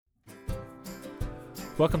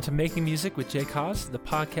Welcome to Making Music with Jake Haas, the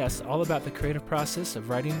podcast all about the creative process of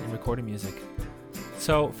writing and recording music.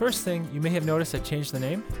 So, first thing, you may have noticed I changed the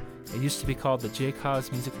name. It used to be called the Jake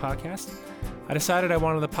Haas Music Podcast. I decided I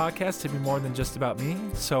wanted the podcast to be more than just about me,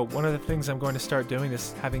 so one of the things I'm going to start doing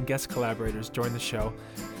is having guest collaborators join the show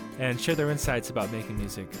and share their insights about making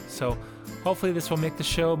music. So, hopefully this will make the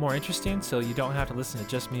show more interesting so you don't have to listen to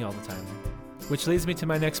just me all the time. Which leads me to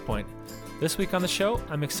my next point. This week on the show,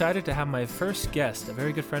 I'm excited to have my first guest, a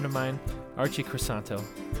very good friend of mine, Archie Crisanto.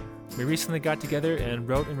 We recently got together and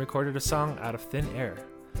wrote and recorded a song out of thin air.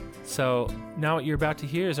 So now what you're about to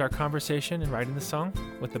hear is our conversation in writing the song,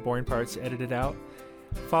 with the boring parts edited out,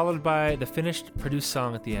 followed by the finished, produced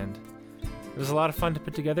song at the end. It was a lot of fun to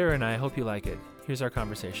put together, and I hope you like it. Here's our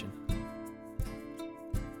conversation.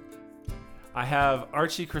 I have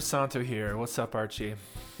Archie Crisanto here. What's up, Archie?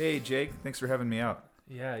 Hey, Jake. Thanks for having me out.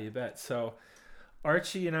 Yeah, you bet. So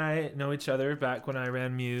Archie and I know each other back when I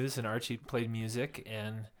ran Muse, and Archie played music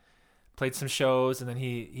and played some shows, and then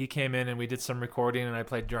he came in and we did some recording, and I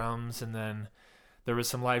played drums, and then there was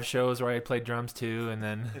some live shows where I played drums too, and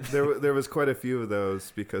then there was quite a few of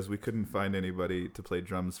those because we couldn't find anybody to play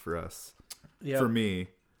drums for us. Yep. For me.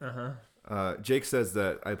 Jake says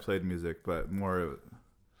that I played music, but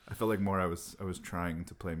I felt like I was trying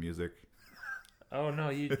to play music. Oh no,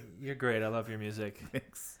 you're great. I love your music.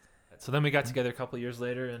 Thanks. So then we got together a couple years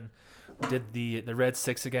later and did the Red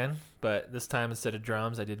Six again, but this time instead of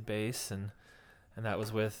drums, I did bass, and that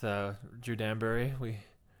was with Drew Danbury. We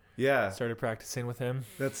started practicing with him.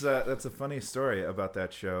 That's a funny story about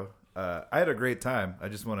that show. I had a great time. I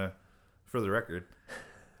just want to, for the record,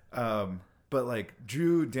 but like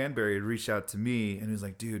Drew Danbury reached out to me and he was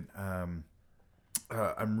like, "Dude, I'm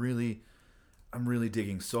really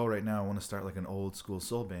digging soul right now. I want to start like an old school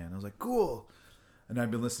soul band." I was like, "Cool." And I'd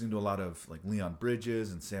been listening to a lot of like Leon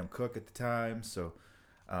Bridges and Sam Cooke at the time, so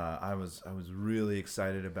I was really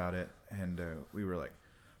excited about it, and we were like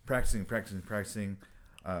practicing.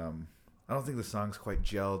 I don't think the songs quite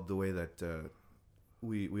gelled the way that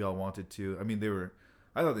we all wanted to. I mean,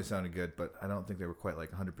 I thought they sounded good, but I don't think they were quite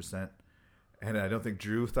like 100%. And I don't think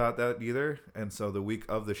Drew thought that either. And so the week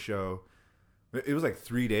of the show, it was like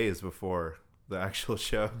 3 days before the actual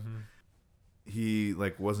show. Mm-hmm. He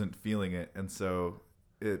like wasn't feeling it, and so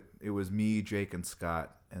it was me, Jake, and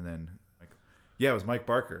Scott, and then it was Mike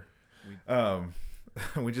Barker.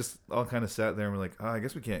 We just all kind of sat there and we're like, I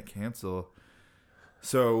guess we can't cancel.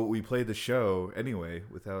 So we played the show anyway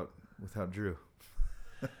without Drew.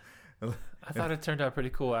 I thought it turned out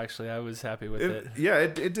pretty cool, actually. I was happy with it. Yeah,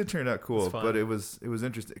 it did turn out cool, but it was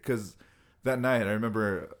interesting because that night I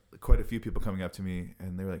remember quite a few people coming up to me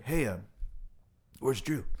and they were like, "Hey, where's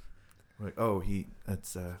Drew?" I'm like, "Oh, he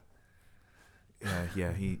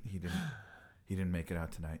didn't make it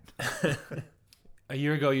out tonight." A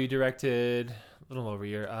year ago, you directed, a little over a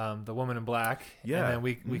year, The Woman in Black. Yeah. And then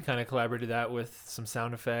we kind of collaborated that with some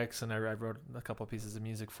sound effects, and I wrote a couple pieces of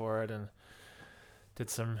music for it and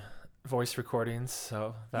did some voice recordings.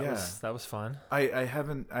 So that was fun. I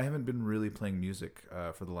haven't been really playing music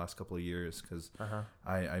for the last couple of years because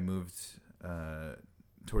I moved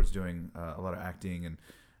towards doing a lot of acting and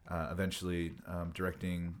eventually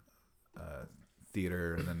directing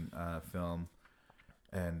theater and then film,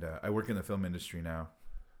 and I work in the film industry now.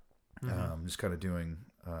 Just kind of doing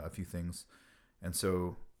a few things, and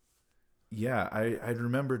so I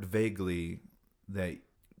remembered vaguely that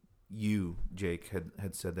you, Jake,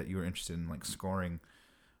 had said that you were interested in like scoring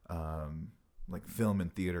like film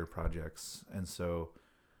and theater projects, and so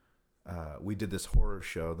we did this horror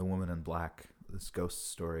show, The Woman in Black, this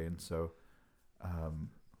ghost story, and so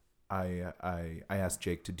I asked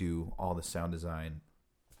Jake to do all the sound design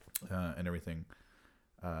and everything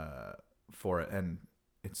for it, and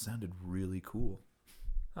it sounded really cool.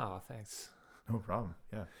 Oh, thanks. No problem.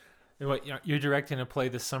 Yeah. And what, you're directing a play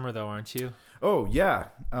this summer, though, aren't you? Oh, yeah.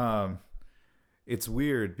 It's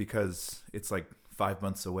weird because it's like 5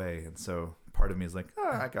 months away, and so part of me is like,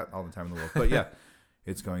 I got all the time in the world. But yeah,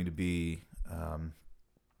 it's going to be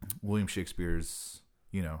William Shakespeare's,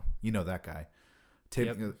 you know that guy.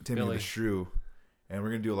 Taming of the Shrew, and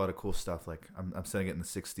we're gonna do a lot of cool stuff. Like I'm setting it in the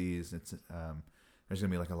 '60s. It's there's gonna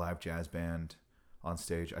be like a live jazz band on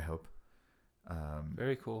stage, I hope.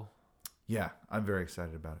 Very cool. Yeah, I'm very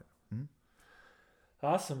excited about it.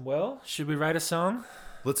 Awesome. Well, should we write a song?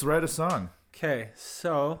 Let's write a song. Okay,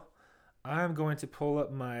 so I'm going to pull up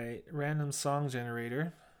my random song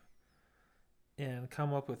generator and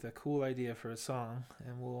come up with a cool idea for a song,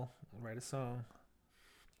 and we'll write a song.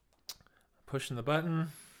 Pushing the button.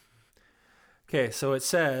 Okay, so it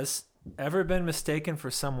says, "Ever been mistaken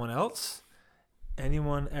for someone else?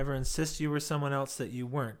 anyone ever insist you were someone else that you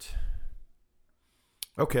weren't?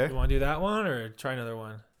 Okay. You want to do that one or try another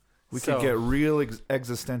one? We could get real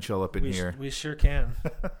existential up in here. We sure can.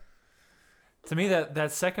 To me,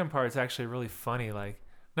 that second part is actually really funny. Like,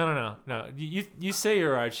 no. You say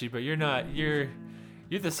you're Archie, but you're not. You're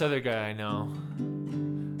this other guy I know.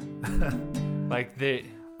 Like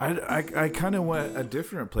I kind of went a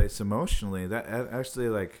different place emotionally. That actually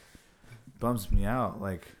like bums me out.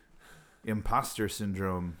 Like imposter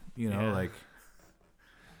syndrome. Like.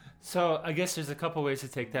 So I guess there's a couple ways to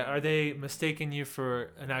take that. Are they mistaking you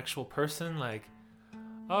for an actual person, like,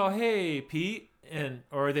 oh hey Pete,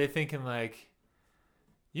 or are they thinking like,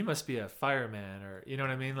 you must be a fireman, or you know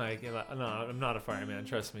what I mean? Like, no, I'm not a fireman.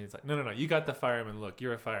 Trust me. It's like, no, you got the fireman look.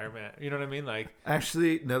 You're a fireman. You know what I mean? Like,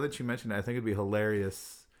 actually, now that you mentioned it, I think it'd be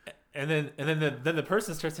hilarious. And then the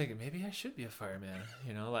person starts thinking, maybe I should be a fireman.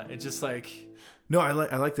 Like it's just like. No, I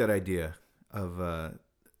like that idea of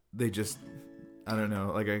they just. I don't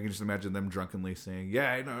know. Like I can just imagine them drunkenly saying,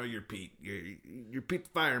 "Yeah, I know you're Pete. You're Pete the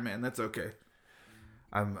fireman. That's okay."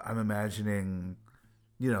 I'm imagining,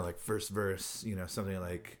 like first verse, something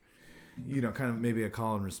like, kind of maybe a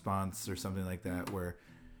call and response or something like that, where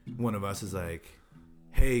one of us is like,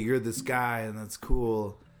 "Hey, you're this guy, and that's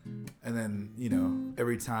cool," and then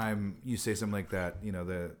every time you say something like that,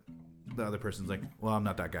 the other person's like, "Well, I'm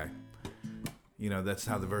not that guy." That's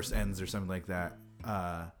how the verse ends or something like that.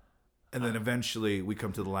 And then eventually we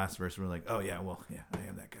come to the last verse and we're like, oh, yeah, well, yeah, I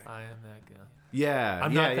am that guy. I am that guy. Yeah.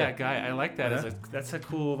 I'm not that guy. I like that. That's a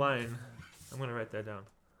cool line. I'm going to write that down.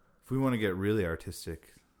 If we want to get really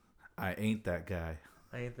artistic, I ain't that guy.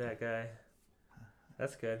 I ain't that guy.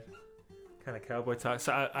 That's good. Kind of cowboy talk.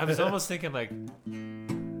 So I was almost thinking like A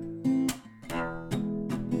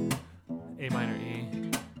minor E.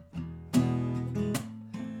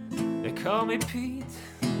 They call me Pete.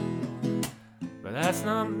 But that's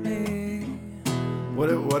not me. What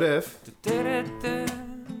if? I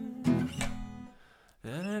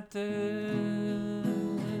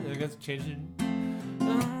got to change it.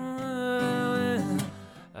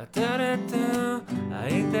 I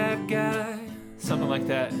ain't that guy. Something like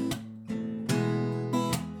that.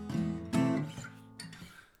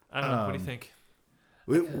 I don't know. What do you think?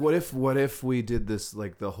 What if we did this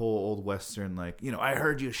like the whole old Western, like, I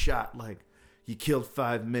heard you shot, like, you killed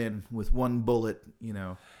 5 men with 1 bullet, and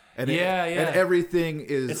and everything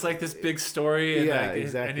is. It's like this big story, and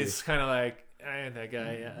exactly. And it's kind of like, I am that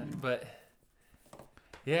guy, yeah. But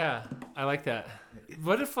yeah, I like that.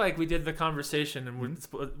 What if like we did the conversation and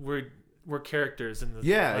we're characters in the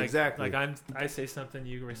exactly. Like I say something,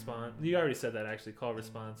 you respond. You already said that actually. Call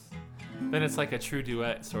response. Then it's like a true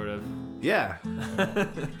duet, sort of. Yeah.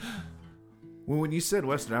 When you said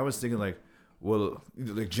Western, I was thinking like. Well,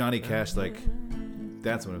 like Johnny Cash, like,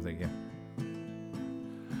 that's what I'm thinking.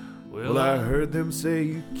 Well, I heard them say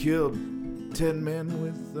you killed 10 men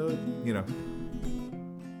with,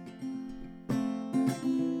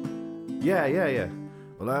 Yeah.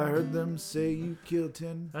 Well, I heard them say you killed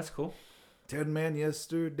 10. That's cool. 10 men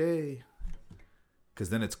yesterday.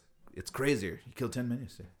 Because then it's crazier. You killed 10 men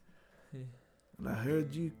yesterday. Yeah. Well, I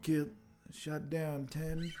heard you shot down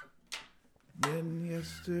 10 men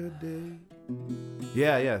yesterday.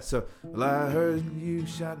 Yeah. So, well, I heard you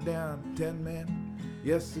shot down 10 men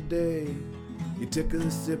yesterday. You took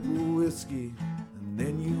a sip of whiskey and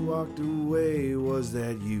then you walked away. Was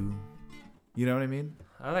that you? You know what I mean?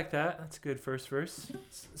 I like that. That's a good first verse.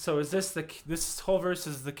 So is this whole verse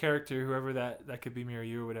is the character, whoever that could be me or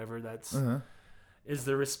you or whatever. That's is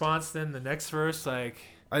the response then the next verse like?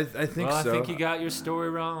 I think so. I think you got your story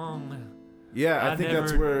wrong. Yeah, I think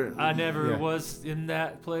that's where I never was in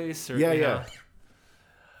that place. Or, yeah.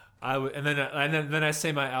 And then I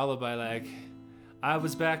say my alibi like, I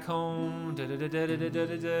was back home.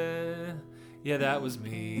 Yeah, that was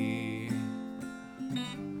me.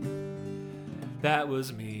 That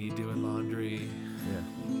was me doing laundry. Yeah.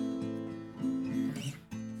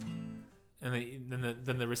 And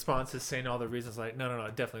then the response is saying all the reasons like, no,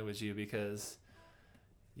 it definitely was you because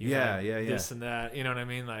you had this and that. You know what I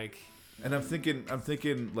mean? Like. And I'm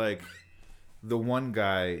thinking like the one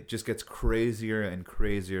guy just gets crazier and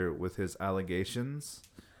crazier with his allegations.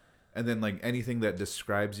 And then like anything that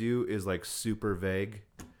describes you is like super vague.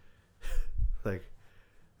 Like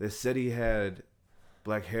they said he had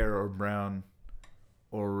black hair or brown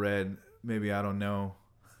or red. Maybe, I don't know.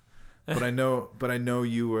 But I know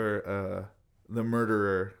you were the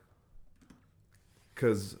murderer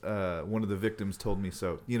because one of the victims told me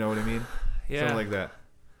so. You know what I mean? Yeah. Something like that.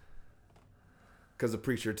 Because the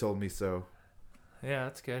preacher told me so. Yeah,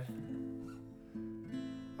 that's good.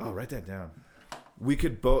 Oh, write that down. we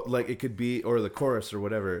could both, like, it could be, or the chorus or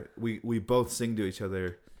whatever. We both sing to each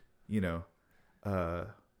other,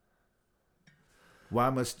 why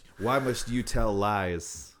must you tell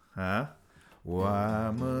lies, huh?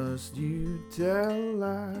 Why must you tell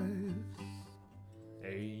lies?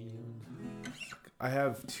 Hey. I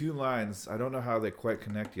have 2 lines. I don't know how they quite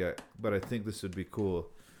connect yet, but I think this would be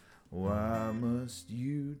cool. Why must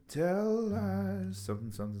you tell lies?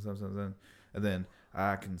 Something, something, something, something. And then,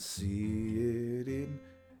 I can see it in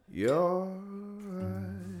your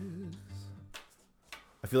eyes.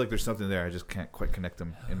 I feel like there's something there. I just can't quite connect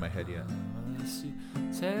them in my head yet. Why must you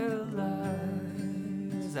tell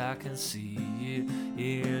lies? I can see it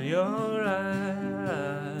in your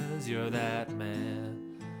eyes. You're that man.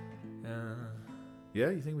 Yeah,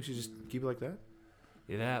 you think we should just keep it like that?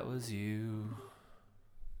 Yeah, that was you.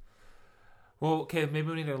 Well, okay, maybe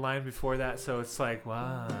we need a line before that, so it's like,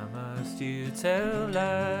 why must you tell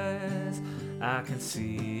lies? I can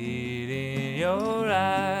see it in your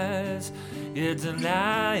eyes. You're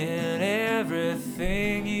denying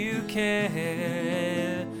everything you can.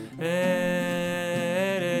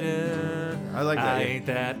 I like that. I ain't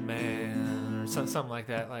that man, or something like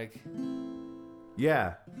that. Like,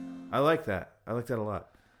 yeah, I like that. I like that a lot.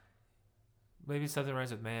 maybe something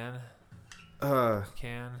rhymes with man.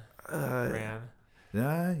 Can. Ran.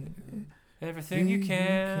 Everything you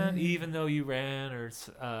can, even though you ran, or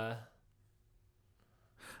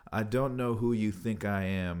I don't know who you think I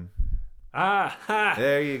am. ha!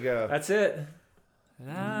 There you go. That's it.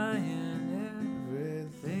 I am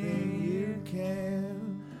everything you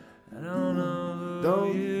can. I don't know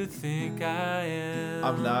who you think I am.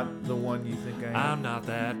 I'm not the one you think I am. I'm not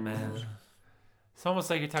that man. It's almost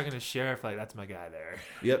like you're talking to sheriff, like, that's my guy there.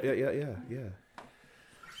 Yep, yeah.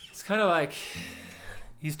 It's kind of like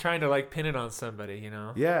he's trying to, like, pin it on somebody,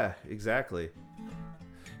 Yeah, exactly.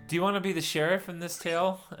 Do you want to be the sheriff in this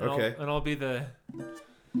tale? And Okay. I'll be the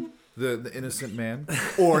innocent man,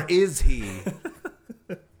 or is he?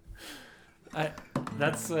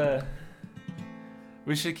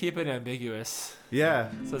 We should keep it ambiguous.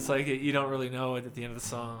 Yeah. So it's like you don't really know it at the end of the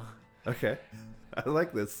song. Okay. I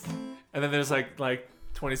like this. And then there's like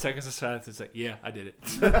 20 seconds of silence. It's like, yeah, I did it.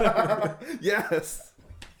 Yes.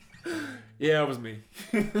 Yeah, it was me.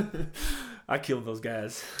 I killed those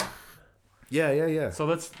guys. Yeah. So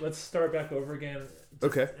let's start back over again.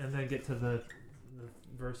 Okay. And then get to the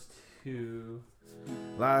verse 2.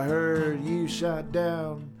 I heard you shot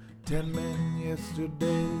down 10 men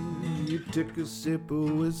yesterday. You took a sip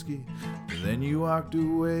of whiskey, and then you walked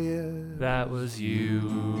away. That was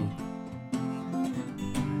you.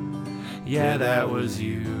 Yeah, that was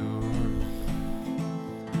you.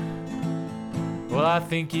 Well, I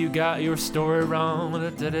think you got your story wrong.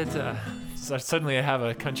 So suddenly I have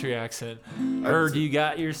a country accent. Heard you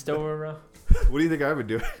got your story wrong. What do you think I would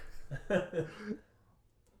do? I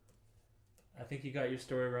think you got your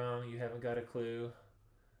story wrong. You haven't got a clue.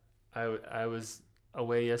 I was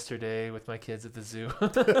away yesterday with my kids at the zoo.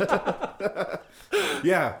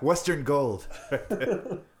 Yeah, Western Gold.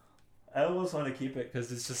 I almost want to keep it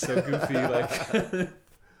because it's just so goofy. Like clue.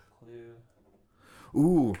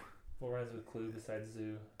 Ooh. What rhymes with clue besides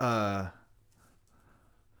zoo? I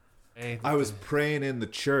was praying in the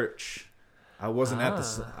church. I wasn't at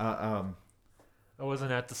the. I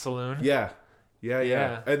wasn't at the saloon. Yeah.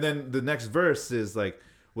 And then the next verse is like,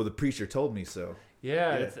 well, the preacher told me so.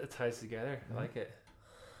 Yeah. It ties together. I like it.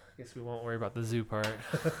 I guess we won't worry about the zoo part.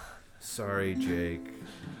 Sorry, Jake.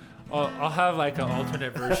 I'll have like an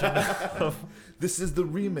alternate version. This is the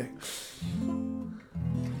remix.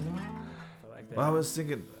 I like that. Well, I was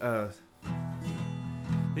thinking.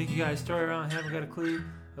 Think you got a story around? Haven't got a clue.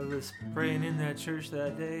 I was praying in that church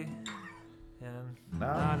that day, and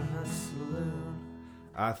not in the saloon.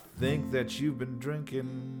 I think that you've been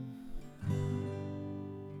drinking.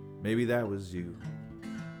 Maybe that was you.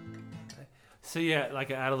 So yeah,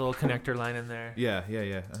 like add a little connector line in there. Yeah.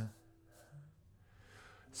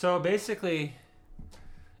 So basically,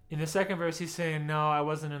 in the second verse, he's saying, no, I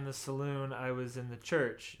wasn't in the saloon. I was in the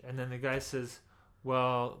church. And then the guy says,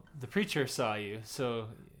 well, the preacher saw you. So,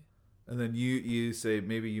 and then you say,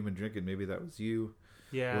 maybe you've been drinking. Maybe that was you.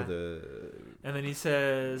 Yeah. And then he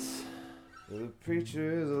says, well, the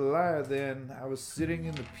preacher is a liar then. I was sitting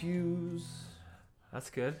in the pews. That's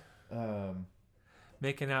good.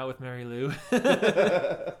 Making out with Mary Lou.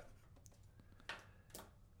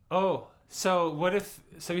 Oh, so what if?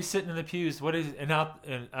 So he's sitting in the pews. And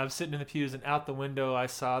I'm sitting in the pews, and out the window I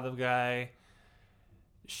saw the guy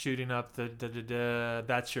shooting up the.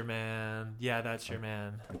 That's your man. Yeah, that's your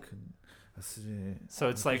man. I couldn't. So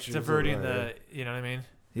it's like diverting the. You know what I mean?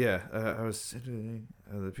 Yeah, I was sitting.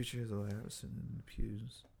 The preacher is alive. I was sitting in the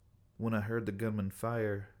pews when I heard the gunman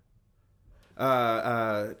fire.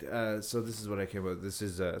 So this is what I came up with. This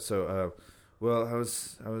is well, I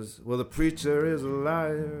was. Well, the preacher is a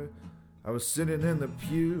liar. I was sitting in the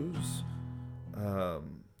pews.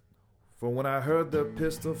 For when I heard the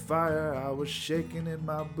pistol fire, I was shaking in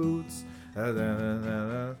my boots.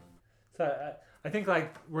 So I think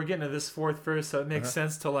like we're getting to this fourth verse, so it makes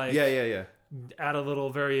sense to like Yeah. add a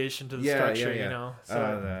little variation to the structure, you know. So,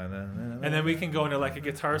 and then we can go into like a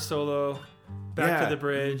guitar solo, back to the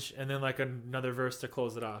bridge, and then like another verse to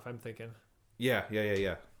close it off. I'm thinking. Yeah.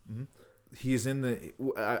 Mm-hmm. He's in the.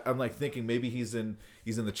 I'm like thinking maybe he's in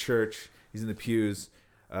the church. He's in the pews.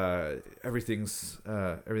 Everything's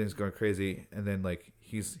going crazy, and then like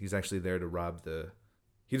he's actually there to rob the.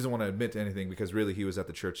 He doesn't want to admit to anything because really he was at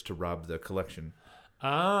the church to rob the collection.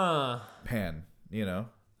 Pan, you know.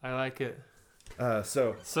 I like it.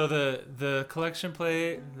 So the collection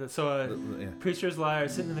plate. Preacher's liar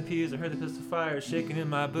sitting in the pews. I heard the pistol fire shaking in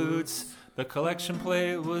my boots. The collection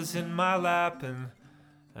plate was in my lap, and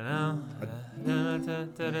I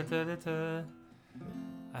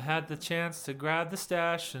had the chance to grab the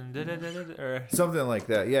stash and or something like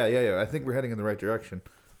that. Yeah. I think we're heading in the right direction.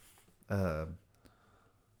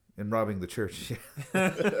 In robbing the church.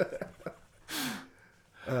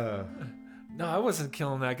 No, I wasn't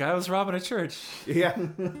killing that guy. I was robbing a church. Yeah. I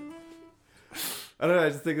don't know. I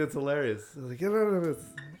just think that's hilarious. I was like, I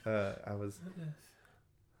was.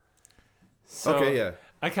 So, okay, yeah.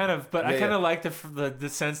 I kind of like the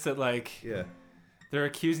sense that like they're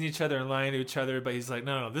accusing each other and lying to each other, but he's like,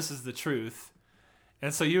 no, this is the truth.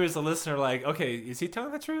 And so you as a listener, like, okay, is he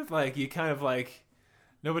telling the truth? Like, you kind of like,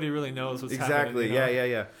 nobody really knows what's happening.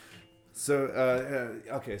 Exactly. Yeah. So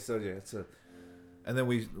okay. So and then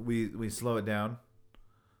we slow it down.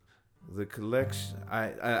 The collection.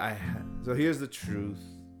 So here's the truth.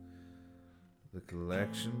 The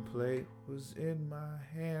collection plate was in my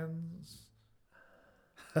hands.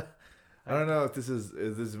 I don't know if this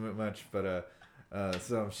is much, but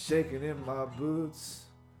so I'm shaking in my boots,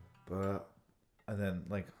 but and then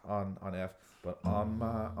like on F, but on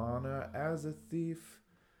my honor as a thief,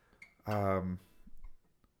 I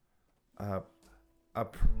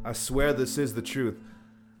swear this is the truth.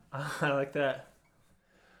 I like that.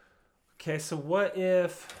 Okay, so what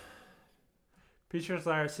if preacher's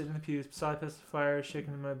liar sitting in the pews, beside pistol fire,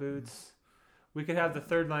 shaking in my boots? We could have the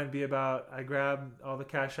third line be about I grabbed all the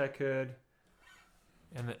cash I could,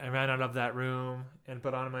 and I ran out of that room, and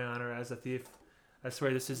put on my honor as a thief. I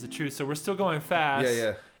swear this is the truth. So we're still going fast.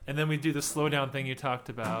 Yeah. And then we do the slow down thing you talked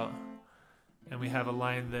about, and we have a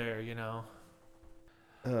line there, you know.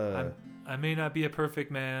 I may not be a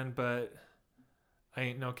perfect man, but I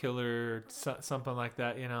ain't no killer, something like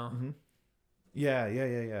that, you know. Mm-hmm. Yeah.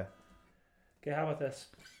 Okay, how about this?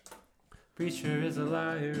 Preacher is a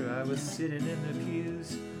liar, I was sitting in the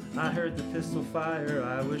pews. I heard the pistol fire,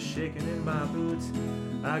 I was shaking in my boots.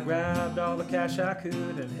 I grabbed all the cash I could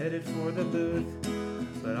and headed for the booth.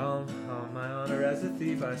 But on my honor as a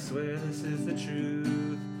thief, I swear this is the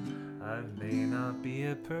truth. I may not be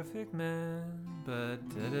a perfect man, but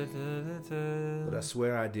But I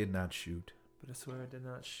swear I did not shoot. That's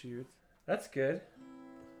good.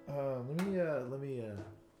 Let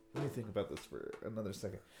me think about this for another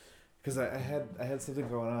second, because I had something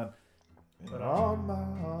going on. But on my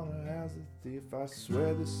honor as a thief, I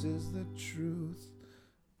swear this is the truth.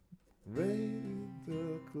 Raided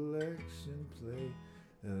the collection plate,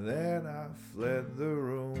 and then I fled the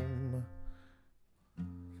room.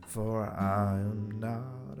 For I am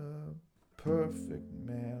not a perfect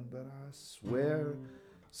man, but I swear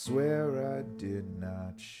I did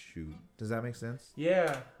not shoot. Does that make sense?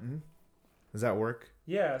 Yeah. Mm-hmm. Does that work?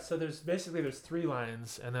 Yeah, so there's 3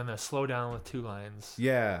 lines, and then a slow down with 2 lines.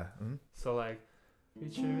 Yeah. Mm-hmm. So like,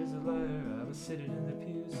 preacher is a liar, I was sitting in the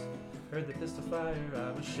pews. Heard the pistol fire,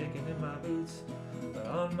 I was shaking in my boots. But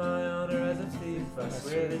on my honor as a thief, I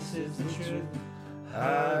swear this is the truth.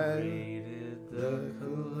 I raided the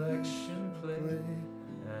collection plate,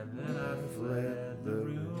 and then I fled the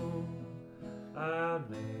room. I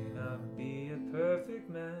may not be a perfect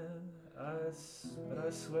man, but I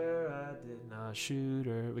swear I did not shoot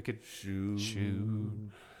her. We could shoot.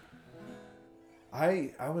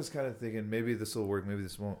 I was kind of thinking maybe this will work, maybe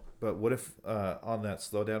this won't. But what if on that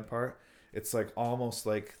slow down part, it's like almost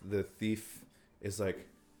like the thief is like,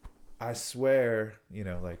 I swear, you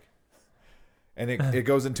know, like, and it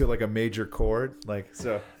goes into like a major chord, like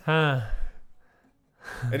so.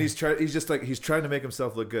 And he's trying to make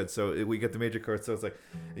himself look good. So we get the major chord. So it's like,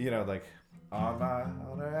 you know, like On my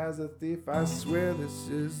honor as a thief, I swear this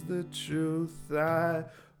is the truth. I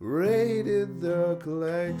raided the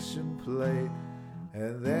collection plate,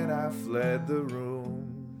 and then I fled the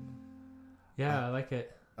room. Yeah, I like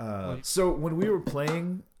it. So when we were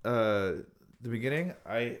playing the beginning,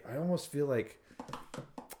 I almost feel like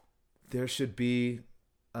there should be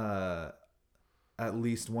at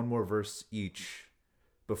least one more verse each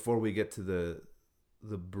before we get to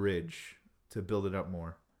the bridge to build it up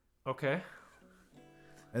more. Okay.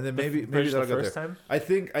 And then maybe that'll go there. Time? I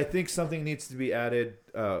think something needs to be added.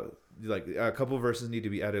 Like a couple of verses need to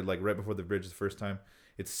be added, like right before the bridge the first time.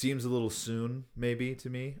 It seems a little soon, maybe to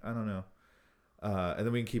me. I don't know. And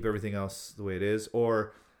then we can keep everything else the way it is,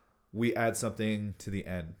 or we add something to the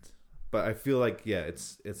end. But I feel like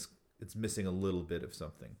it's missing a little bit of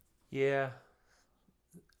something. Yeah,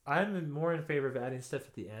 I'm more in favor of adding stuff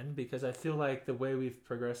at the end because I feel like the way we've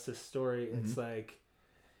progressed this story, it's like.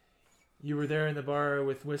 You were there in the bar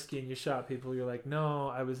with whiskey and you shot people. You're like, no,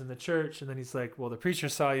 I was in the church. And then he's like, well, the preacher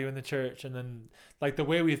saw you in the church. And then, like, the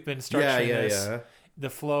way we've been structuring this,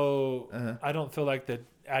 the flow, I don't feel like that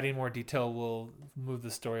adding more detail will move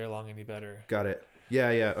the story along any better. Got it.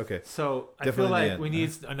 Yeah, okay. So definitely I feel like we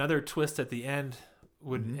need another twist at the end.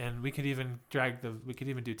 And we could even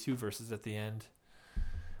do 2 verses at the end.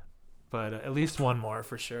 But at least one more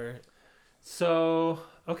for sure. So,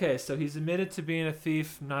 okay, so he's admitted to being a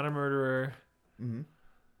thief, not a murderer. Mm-hmm.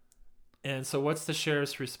 And so what's the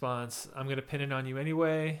sheriff's response? I'm going to pin it on you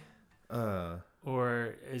anyway?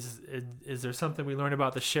 Or is there something we learn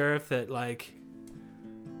about the sheriff that, like...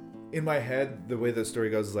 In my head, the way the story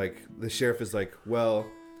goes is, like, the sheriff is like, well,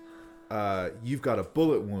 you've got a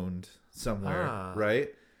bullet wound somewhere, right?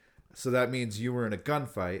 So that means you were in a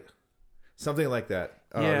gunfight. Something like that.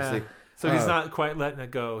 Obviously. So he's not quite letting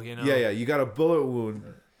it go, you know? Yeah. You got a bullet wound,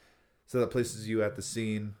 so that places you at the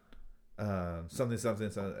scene. Something.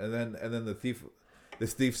 And then the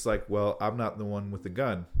thief's like, well, I'm not the one with the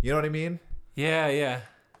gun. You know what I mean? Yeah.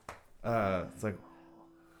 It's like,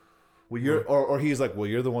 well, you're, or he's like, well,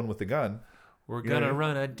 you're the one with the gun. We're gonna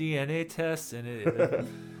run a DNA test, and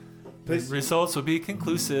the results will be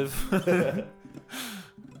conclusive.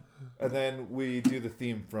 And then we do the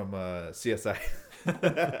theme from CSI.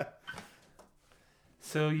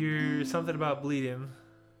 So you're something about bleeding.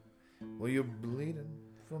 Well, you're bleeding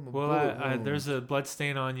from a bullet wound. There's a blood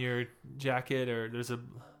stain on your jacket, or there's a...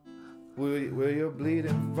 Well, you're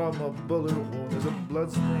bleeding from a bullet wound. There's a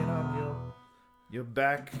blood stain on your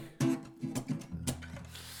back.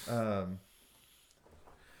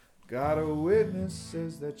 Got a witness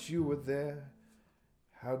says that you were there.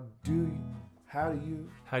 How do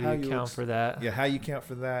you count for that? Yeah, how you count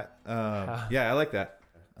for that? Yeah, I like that.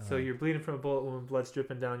 So you're bleeding from a bullet wound, blood's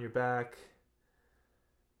dripping down your back.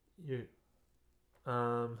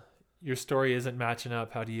 Your story isn't matching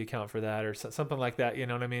up. How do you account for that, or something like that? You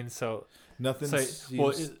know what I mean? So nothing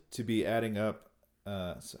seems to be adding up.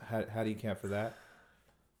 So how do you account for that?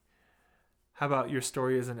 How about your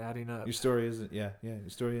story isn't adding up? Your story isn't. Yeah. Your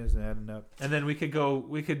story isn't adding up. And then we could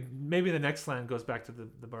maybe the next line goes back to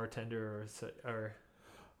the bartender or.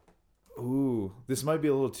 Ooh, this might be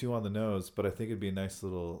a little too on the nose, but I think it'd be a nice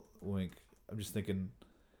little wink. I'm just thinking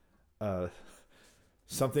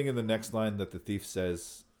something in the next line that the thief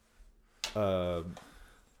says,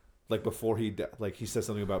 like before he says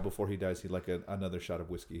something about before he dies, he'd like another shot of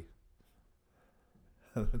whiskey.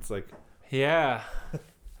 It's like... Yeah.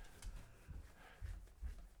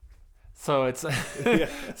 So it's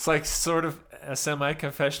it's like sort of a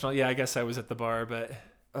semi-confessional. Yeah, I guess I was at the bar, but...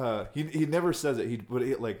 He never says it.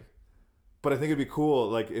 But I think it'd be cool,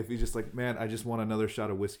 like, if he's just like, man, I just want another shot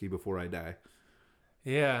of whiskey before I die.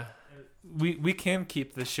 Yeah. We can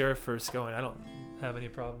keep the sheriff verse going. I don't have any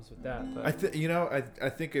problems with that. But. I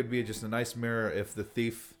think it'd be just a nice mirror if the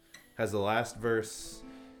thief has the last verse.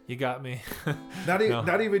 You got me. Not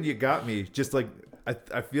even you got me. Just like,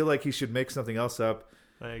 I feel like he should make something else up.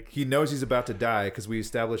 Like, he knows he's about to die because we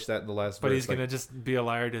established that in the last verse. But he's going to just be a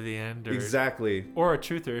liar to the end. Exactly. Or a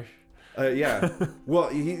truther. Yeah. Well,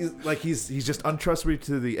 he's just untrustworthy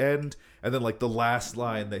to the end, and then like the last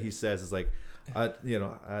line that he says is like, I'd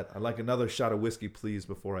like another shot of whiskey, please,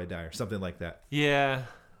 before I die, or something like that. Yeah,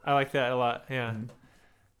 I like that a lot. Yeah. Mm-hmm.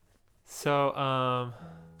 So,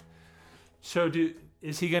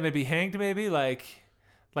 is he going to be hanged? Maybe like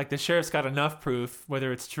the sheriff's got enough proof,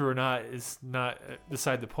 whether it's true or not is not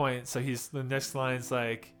beside the point. So the next line's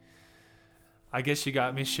like, I guess you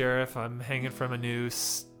got me, Sheriff. I'm hanging from a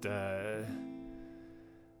noose.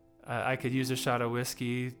 I could use a shot of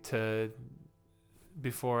whiskey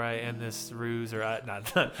before I end this ruse, or I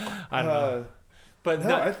don't know. But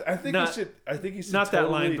no, I think he should. I think he should not totally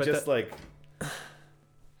that line, but just like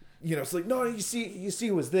it's like, no, you see,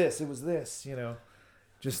 it was this,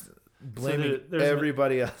 just blaming there's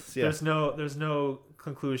everybody else. Yeah. There's no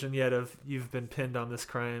conclusion yet of you've been pinned on this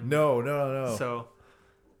crime. No. So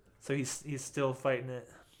he's still fighting it.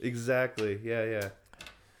 Exactly. Yeah.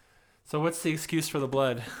 So what's the excuse for the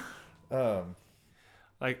blood?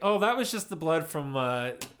 Like, oh, that was just the blood from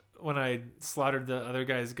when I slaughtered the other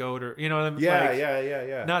guy's goat, or what I mean?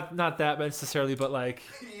 Yeah. Not that necessarily, but like,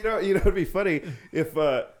 it'd be funny if,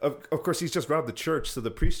 of course, he's just robbed the church, so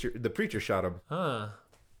the preacher shot him. Huh?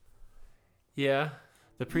 Yeah,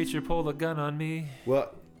 the preacher pulled a gun on me.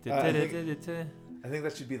 Well, I think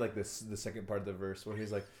that should be like the second part of the verse where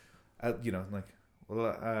he's like,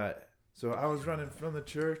 so I was running from the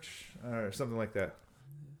church or something like that.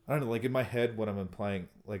 I don't know, like in my head, what I'm implying,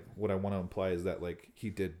 like what I want to imply is that like he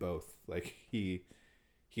did both. Like he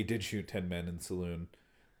did shoot 10 men in the saloon,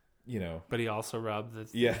 But he also robbed the...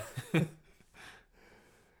 Yeah.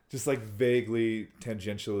 Just like vaguely,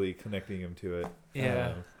 tangentially connecting him to it.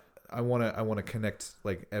 Yeah. I want to connect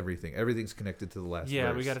like everything. Everything's connected to the last verse.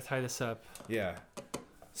 verse. We got to tie this up. Yeah.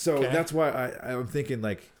 So that's why I'm thinking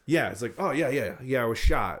like, it's like, oh yeah, I was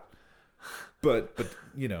shot. But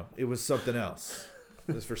it was something else.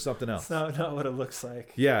 It was for something else. It's not what it looks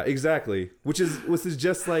like. Yeah, exactly. Which is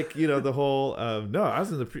just like, the whole no, I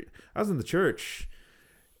was in the church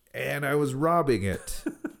and I was robbing it.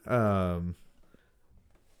 I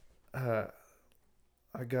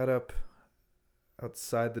got up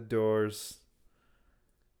outside the doors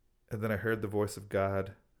and then I heard the voice of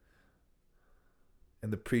God,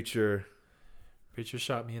 and the preacher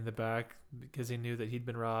shot me in the back because he knew that he'd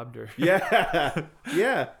been robbed, or yeah.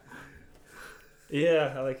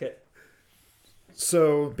 Yeah, I like it.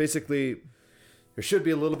 So basically, there should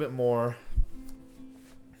be a little bit more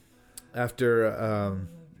after.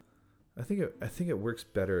 I think it works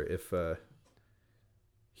better if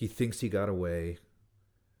he thinks he got away.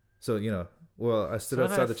 So I stood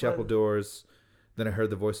outside the chapel doors, then I heard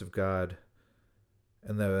the voice of God,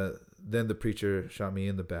 and then the preacher shot me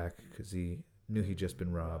in the back because he knew he'd just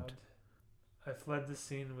been robbed. I fled the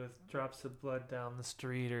scene with drops of blood down the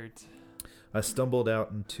street, I stumbled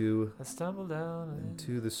out into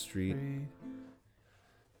the street.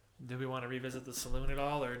 Do we want to revisit the saloon at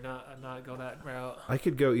all, or not go that route? I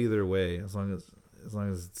could go either way as long as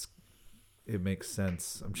it makes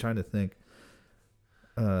sense. I'm trying to think.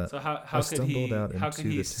 So how could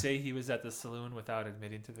he say he was at the saloon without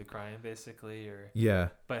admitting to the crime, basically, or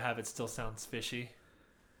but have it still sounds fishy?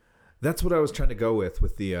 That's what I was trying to go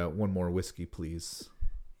with the one more whiskey, please.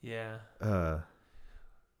 Yeah.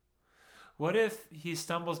 What if he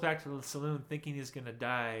stumbles back to the saloon thinking he's going to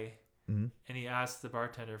die, and he asks the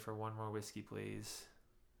bartender for one more whiskey, please?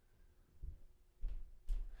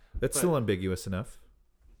 That's still ambiguous enough.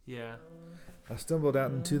 Yeah. I stumbled out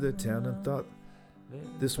into the town and thought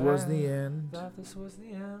this was the end.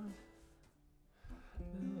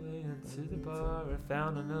 Went to the bar and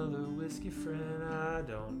found another whiskey friend. I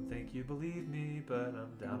don't think you believe me, but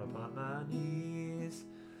I'm down upon my knees.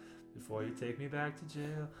 Before you take me back to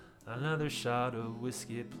jail, another shot of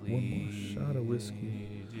whiskey, please. One more shot of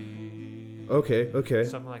whiskey. Okay.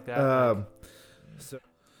 Something like that. So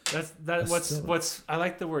what's I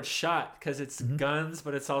like the word shot because it's guns,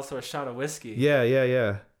 but it's also a shot of whiskey.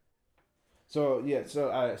 Yeah. So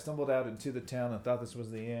I stumbled out into the town and thought this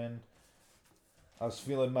was the end. I was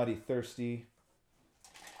feeling mighty thirsty.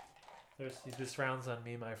 This round's on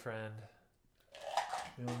me, my friend.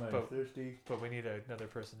 Feeling mighty thirsty. But we need another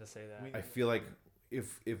person to say that. I feel like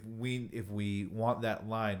if we want that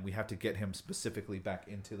line, we have to get him specifically back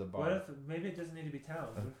into the bar. What if maybe it doesn't need to be town?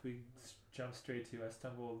 What if we jump straight to I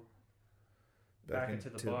stumbled back into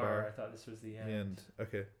the bar. I thought this was the end.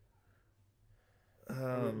 Okay.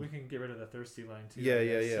 We can get rid of the thirsty line too. Yeah.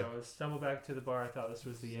 So I stumbled back to the bar. I thought this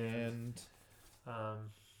was the end. I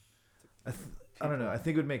don't know. I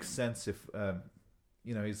think it would make sense if,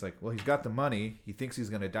 he's like, well, he's got the money. He thinks he's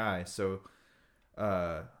gonna die. So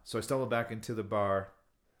I stumbled back into the bar.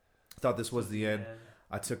 Thought this was the end.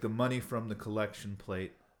 I took the money from the collection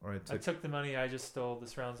plate, or I took the money I just stole.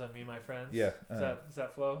 This round's on me, my friends. Yeah. Does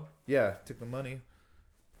that flow? Yeah. Took the money.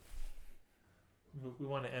 We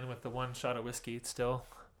want to end with the one shot of whiskey still.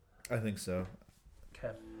 I think so.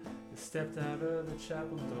 Okay. I stepped out of the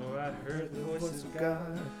chapel door. I heard the voice of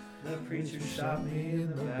God. The preacher shot me in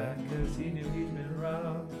the back because he knew he'd been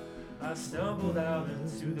robbed. I stumbled out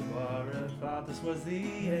into the bar and thought this was the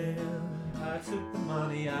end. I took the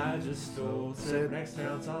money I just stole. Said next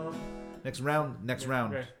round's on. Next round.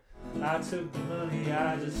 I took the money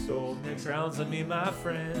I just stole. Next round's on me, my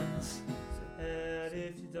friends. And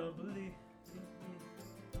if you don't believe.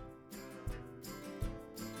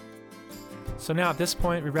 So now at this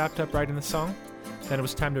point, we wrapped up writing the song. Then it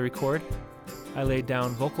was time to record. I laid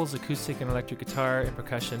down vocals, acoustic and electric guitar, and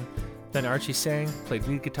percussion. Then Archie sang, played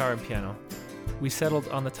lead guitar and piano. We settled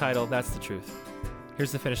on the title, That's the Truth.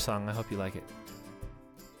 Here's the finished song. I hope you like it.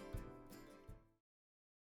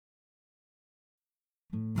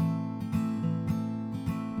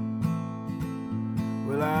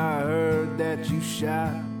 Well, I heard that you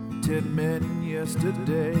shot 10 men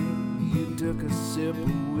yesterday. You took a sip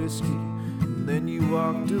of whiskey and then you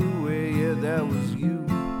walked away. Yeah, that was you.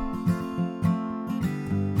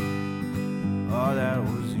 Oh, that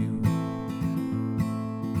was you.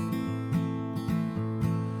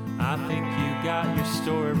 I think you got your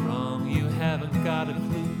story wrong, you haven't got a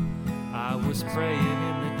clue. I was praying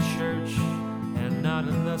in the church and not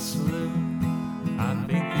in the saloon. I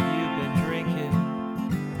think that you've been drinking,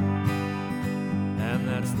 and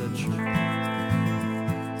that's the truth.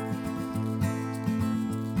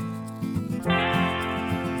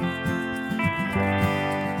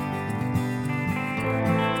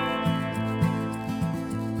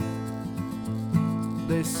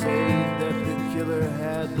 They say that the killer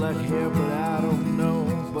had black hair, but I don't know.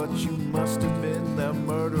 But you must have been the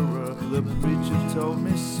murderer. The preacher told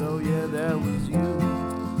me so, yeah, that was you.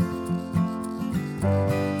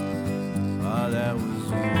 Ah, that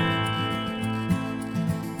was you.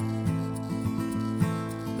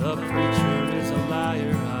 The preacher is a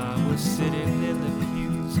liar. I was sitting in the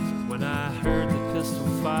pews when I heard the pistol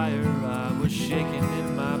fire. I was shaking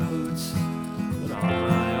in my boots, but on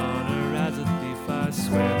my honor as a thief, I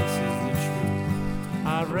swear this is the truth.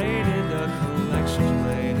 I raided a collection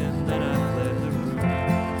plate and then I fled the room.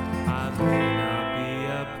 I may not be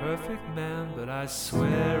a perfect man, but I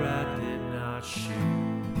swear I did not shoot.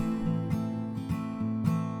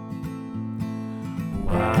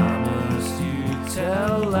 Why must you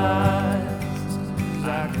tell lies? I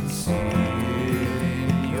can see it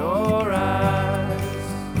in your eyes.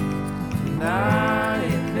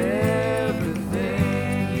 Denying everything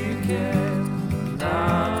you can.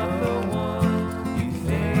 Not the one you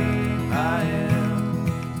think I am.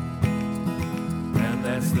 And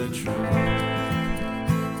that's the truth.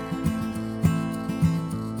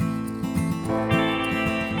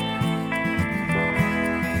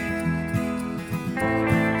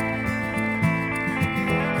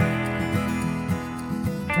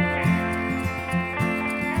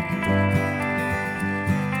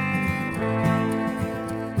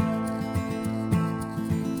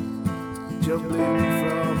 You're bleeding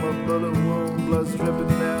from a bullet wound, blood's dripping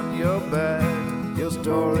down your back. Your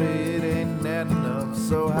story, it ain't that enough,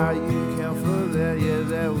 so how you count for that? Yeah,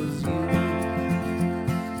 that was you.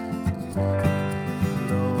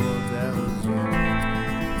 Lord, that was you.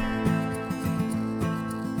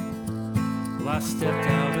 Well, I stepped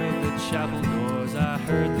out of the chapel doors, I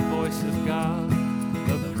heard the voice of God.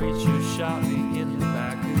 The preacher shot me in the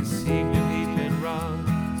back, 'cause he knew he'd been wrong.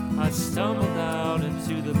 I stumbled out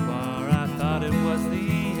into the bar, I thought it was the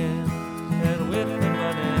end. And with the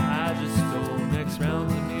money I just stole, next round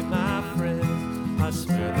to me, my friend. I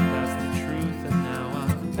swear that that's the truth, and now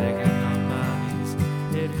I'm begging on my knees.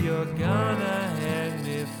 If you're gonna hang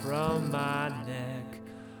me from my neck,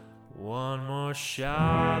 one more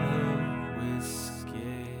shot of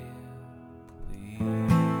whiskey,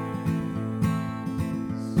 please.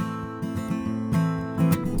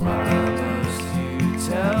 Why must you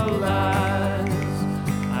tell lies?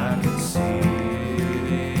 I can see it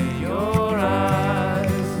in your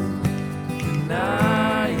eyes.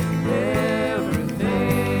 Denying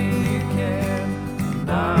everything you can. I'm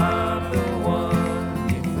not the one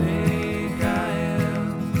you think I am.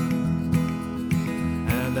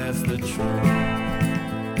 And that's the truth.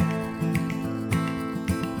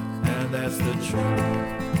 And that's the truth.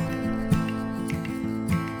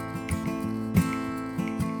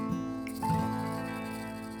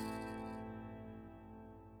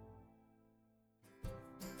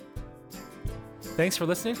 Thanks for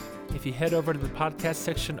listening. If you head over to the podcast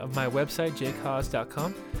section of my website,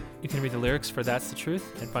 jcause.com, you can read the lyrics for That's the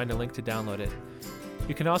Truth and find a link to download it.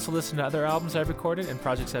 You can also listen to other albums I've recorded and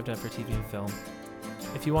projects I've done for TV and film.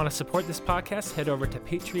 If you want to support this podcast, head over to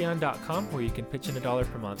patreon.com where you can pitch in $1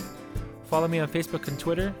 per month. Follow me on Facebook and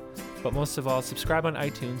Twitter, but most of all, subscribe on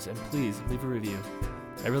iTunes and please leave a review.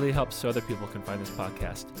 It really helps so other people can find this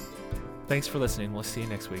podcast. Thanks for listening. We'll see you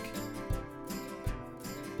next week.